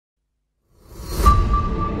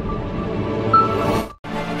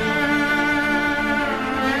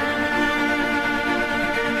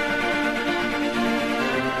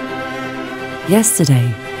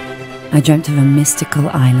Yesterday, I dreamt of a mystical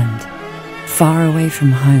island, far away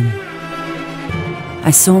from home.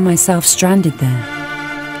 I saw myself stranded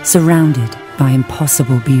there, surrounded by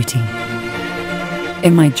impossible beauty.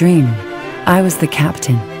 In my dream, I was the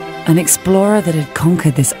captain, an explorer that had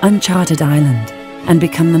conquered this uncharted island and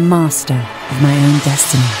become the master of my own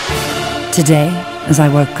destiny. Today, as I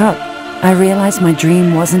woke up, I realized my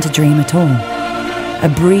dream wasn't a dream at all. A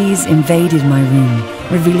breeze invaded my room,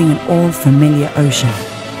 revealing an all-familiar ocean,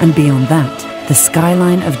 and beyond that, the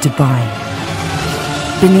skyline of Dubai.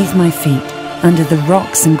 Beneath my feet, under the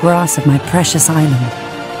rocks and grass of my precious island,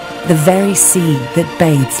 the very sea that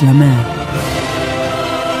bathes La Mer.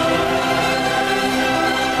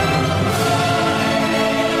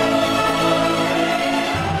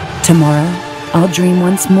 Tomorrow, I'll dream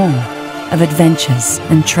once more of adventures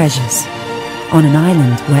and treasures on an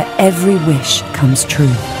island where every wish comes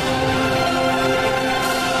true.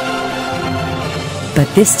 But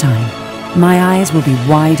this time, my eyes will be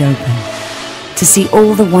wide open to see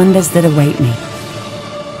all the wonders that await me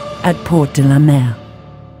at Port de la Mer.